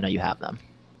thoughts because I know you have them.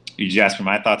 You just asked for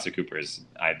my thoughts or Cooper's?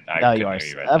 No,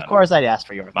 yours. Of course, I'd ask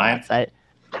for your thoughts.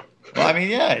 Well, I mean,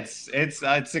 yeah,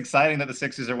 it's exciting that the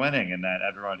Sixers are winning and that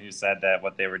everyone who said that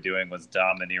what they were doing was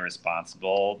dumb and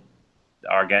irresponsible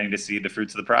are getting to see the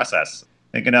fruits of the process.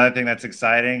 I think another thing that's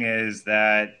exciting is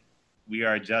that we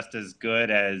are just as good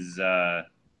as, a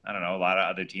lot of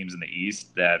other teams in the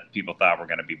East that people thought were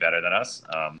going to be better than us,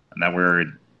 and that we're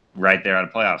right there at a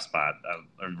playoff spot.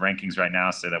 Our rankings right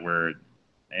now say that we're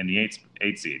in the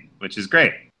eight seed, which is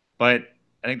great. But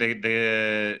I think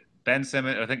the Ben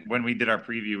Simmons, I think when we did our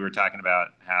preview, we were talking about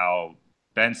how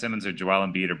Ben Simmons or Joel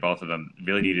Embiid or both of them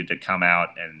really needed to come out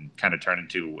and kind of turn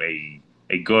into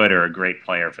a good or a great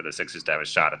player for the Sixers to have a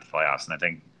shot at the playoffs. And I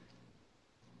think,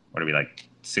 what are we, like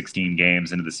 16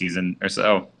 games into the season or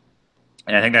so?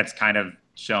 And I think that's kind of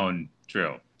shown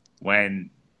true.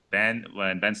 When Ben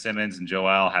Simmons and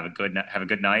Joel have a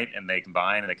good night and they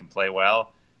combine and they can play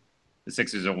well, the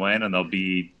Sixers will win and they'll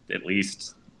be at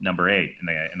least number 8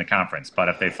 in the conference. But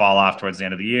if they fall off towards the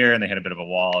end of the year and they hit a bit of a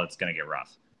wall, it's going to get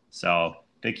rough. So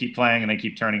they keep playing and they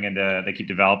keep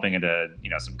developing into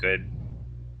some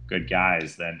good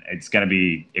guys. Then it's going to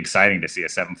be exciting to see a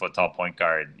 7-foot-tall point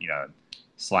guard,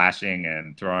 slashing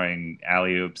and throwing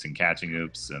alley oops and catching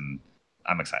oops, and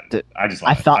I'm excited. I just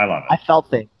love it. I love it. I felt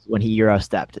things when he Euro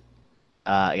stepped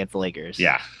against the Lakers.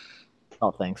 Yeah, I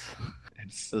felt things.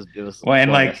 It was well,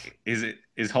 and like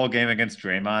his whole game against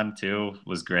Draymond too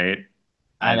was great.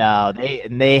 I know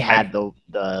they had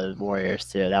the Warriors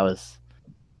too. That was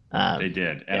they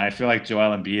did, and I feel like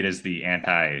Joel Embiid is the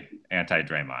anti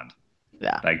Draymond.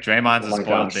 Yeah, like Draymond's a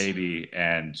spoiled baby,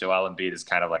 and Joel Embiid is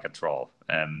kind of like a troll,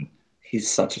 and he's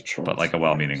such a troll, but like a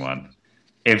well-meaning one.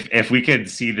 If we could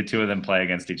see the two of them play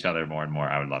against each other more and more,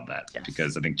 I would love that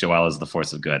because I think Joel is the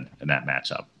force of good in that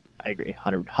matchup. I agree,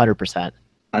 100%.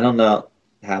 I don't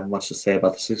have much to say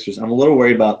about the Sixers. I'm a little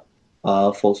worried about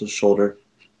Fultz's shoulder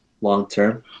long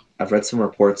term. I've read some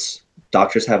reports.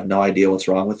 Doctors have no idea what's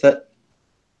wrong with it,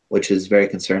 which is very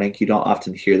concerning. You don't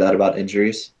often hear that about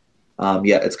injuries.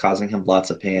 Yet it's causing him lots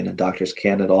of pain, and doctors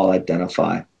can't at all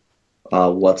identify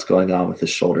what's going on with his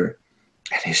shoulder.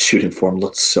 And his shooting form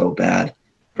looks so bad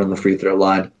from the free throw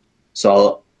line.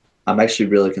 So I'm actually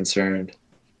really concerned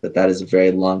that is a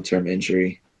very long-term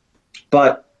injury.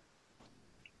 But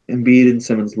Embiid and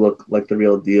Simmons look like the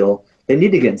real deal. They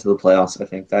need to get into the playoffs, I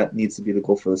think. That needs to be the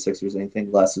goal for the Sixers. Anything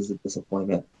less is a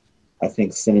disappointment. I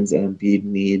think Simmons and Embiid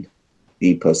need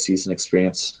the postseason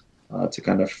experience to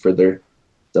kind of further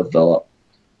develop.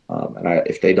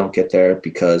 If they don't get there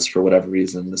because, for whatever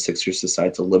reason, the Sixers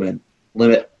decide to limit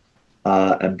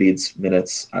Embiid's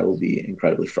minutes, I will be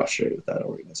incredibly frustrated with that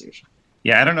organization.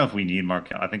 Yeah, I don't know if we need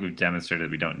Markelle. I think we've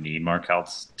demonstrated we don't need Markelle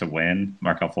Fultz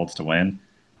to win.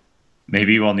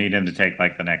 Maybe we'll need him to take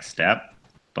like the next step,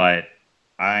 but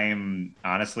I'm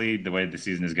honestly, the way the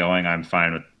season is going, I'm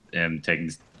fine with him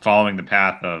following the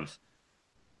path of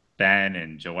Ben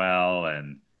and Joel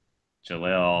and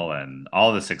Jalil and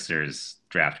all the Sixers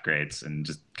draft grades and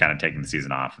just kind of taking the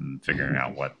season off and figuring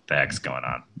out what the heck's going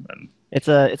on. And it's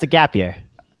a gap year.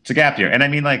 It's a gap year. And I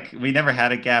mean, like, we never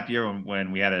had a gap year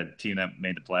when we had a team that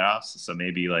made the playoffs. So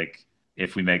maybe like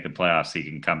if we make the playoffs, he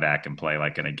can come back and play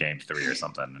like in a game 3 or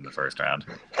something in the first round.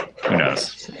 Who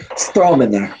knows? Just throw him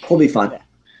in there. He'll be fine.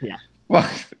 Yeah. Well,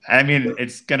 I mean,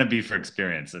 it's going to be for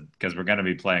experience because we're going to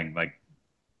be playing like.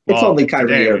 It's only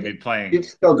Kyrie. We'd be playing. You'd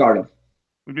still guard him.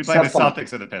 We'd be playing the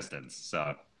Celtics or the Pistons.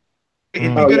 So.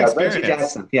 Reggie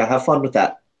Jackson. Yeah, have fun with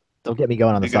that. Don't get me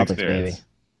going on the Celtics, baby.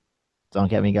 Don't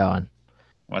get me going.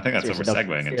 Well, I think that's what we're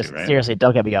segueing into, right? Seriously,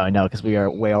 don't get me going. No, because we are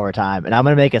way over time. And I'm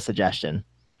going to make a suggestion.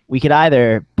 We could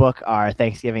either book our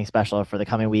Thanksgiving special for the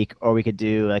coming week, or we could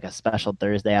do like a special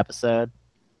Thursday episode,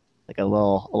 like a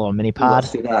little mini pod.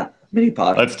 Let's do that. Mini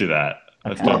pod. Let's do that.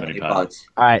 Let's do a mini pod.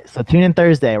 All right, so tune in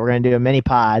Thursday. We're going to do a mini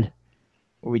pod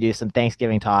where we do some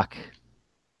Thanksgiving talk.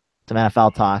 some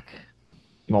NFL talk.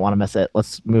 You won't want to miss it.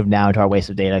 Let's move now into our waste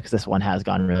of data because this one has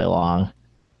gone really long.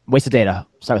 Waste of data.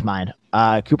 Start with mine.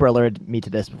 Cooper alerted me to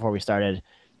this before we started.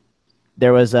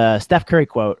 There was a Steph Curry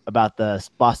quote about the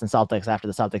Boston Celtics after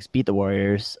the Celtics beat the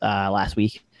Warriors last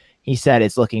week. He said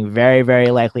it's looking very,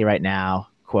 very likely right now,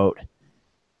 quote,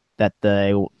 that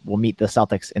they will meet the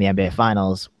Celtics in the NBA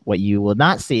Finals. What you will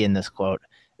not see in this quote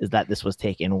is that this was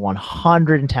taken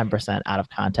 110% out of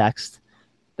context,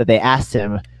 that they asked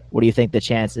him, what do you think the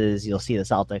chances you'll see the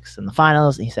Celtics in the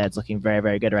Finals? And he said it's looking very,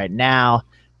 very good right now.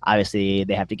 Obviously,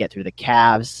 they have to get through the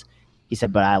Cavs. He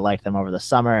said, but I like them over the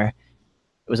summer.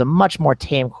 It was a much more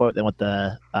tame quote than what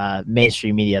the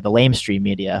mainstream media, the lamestream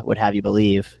media, would have you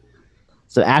believe.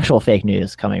 So actual fake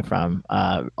news coming from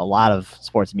a lot of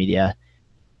sports media,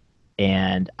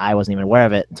 and I wasn't even aware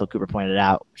of it until Cooper pointed it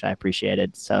out, which I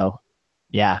appreciated. So,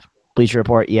 yeah, Bleacher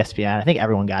Report, ESPN, I think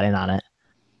everyone got in on it.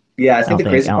 Yeah, I think the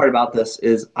crazy part about this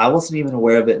is I wasn't even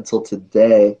aware of it until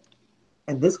today.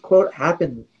 And this quote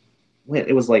happened when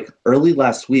it was like early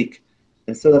last week.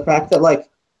 And so the fact that like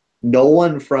no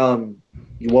one from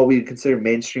what we consider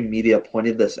mainstream media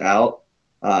pointed this out,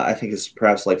 I think is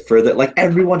perhaps like further, like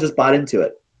everyone just bought into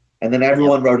it. And then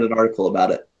everyone wrote an article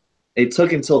about it. It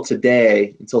took until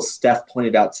today, until Steph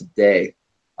pointed out today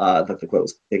that the quote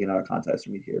was taken out of context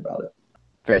for me to hear about it.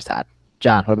 Very sad.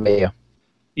 John, what about you?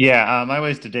 Yeah, my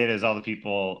waste of data is all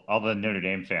the Notre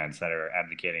Dame fans that are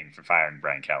advocating for firing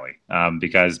Brian Kelly.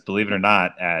 Because believe it or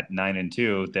not, at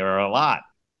 9-2, there are a lot.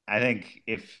 I think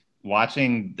if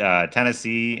watching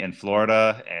Tennessee and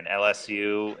Florida and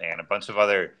LSU and a bunch of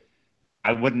other,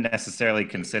 I wouldn't necessarily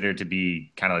consider to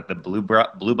be kind of like the blue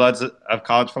bloods of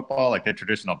college football, like they're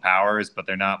traditional powers, but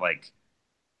they're not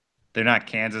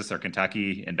Kansas or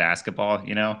Kentucky in basketball,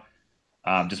 you know.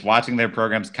 Just watching their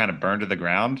programs kind of burn to the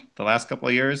ground the last couple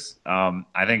of years,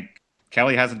 I think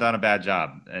Kelly hasn't done a bad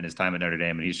job in his time at Notre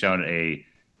Dame, and he's shown a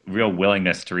real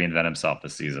willingness to reinvent himself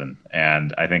this season.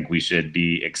 And I think we should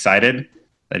be excited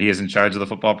that he is in charge of the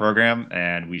football program,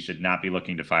 and we should not be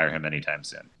looking to fire him anytime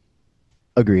soon.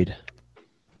 Agreed.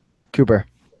 Cooper,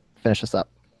 finish us up.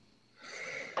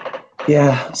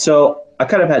 Yeah, so I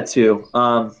kind of had two.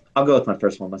 I'll go with my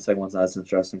first one. My second one's not as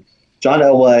interesting. John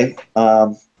Elway,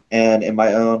 and in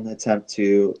my own attempt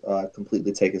to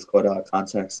completely take his quote out of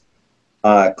context,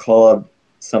 call up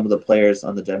some of the players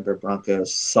on the Denver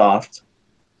Broncos soft,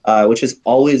 which is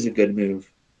always a good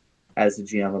move as the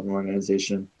GM of an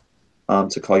organization,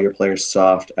 to call your players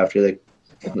soft after they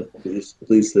lose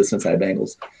to the Cincinnati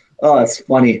Bengals. Oh, it's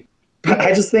funny.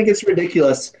 I just think it's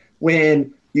ridiculous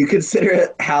when you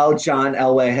consider how John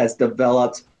Elway has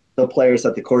developed the players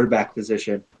at the quarterback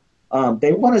position.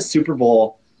 They won a Super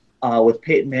Bowl with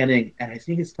Peyton Manning, and I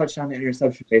think his touchdown to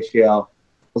interception ratio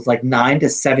was like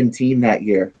 9-17 that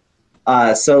year.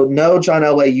 So no, John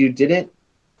Elway, you didn't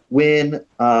win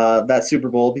that Super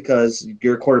Bowl because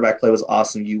your quarterback play was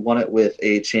awesome. You won it with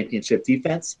a championship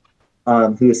defense,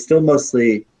 who is still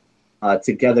mostly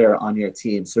together on your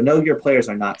team. So no, your players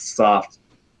are not soft.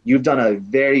 You've done a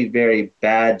very, very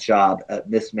bad job at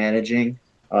mismanaging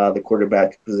the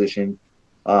quarterback position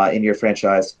in your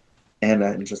franchise.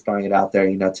 And just throwing it out there,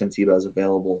 you know, Tim Tebow is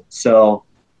available. So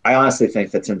I honestly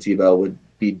think that Tim Tebow would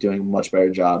be doing a much better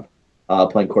job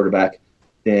playing quarterback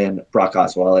than Brock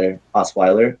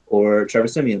Osweiler or Trevor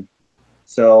Siemian.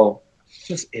 So it's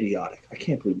just idiotic. I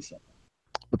can't believe he said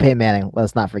that. But Peyton Manning,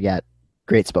 let's not forget,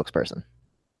 great spokesperson.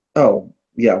 Oh,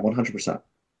 yeah, 100%.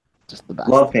 Just the best.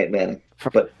 Love Peyton Manning.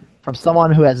 From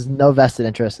someone who has no vested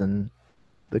interest in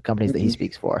the companies that he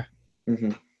speaks for.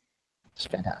 Mm-hmm. Just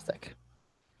fantastic.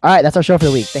 All right, that's our show for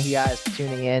the week. Thank you guys for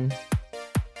tuning in.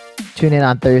 Tune in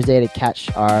on Thursday to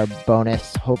catch our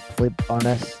hopefully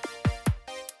bonus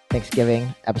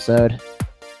Thanksgiving episode.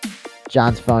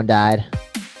 John's phone died.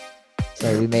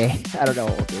 So we may, I don't know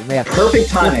what we'll do. We may have perfect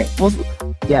timing.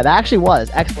 Yeah, that actually was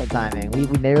excellent timing. We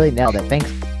really nailed it.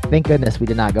 Thank goodness we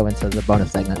did not go into the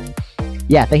bonus segment.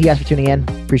 Yeah, thank you guys for tuning in.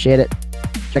 Appreciate it.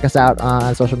 Check us out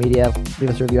on social media. Leave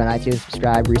us a review on iTunes.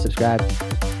 Subscribe, resubscribe.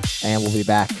 And we'll be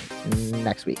back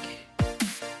next week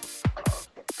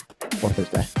or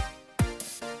Thursday.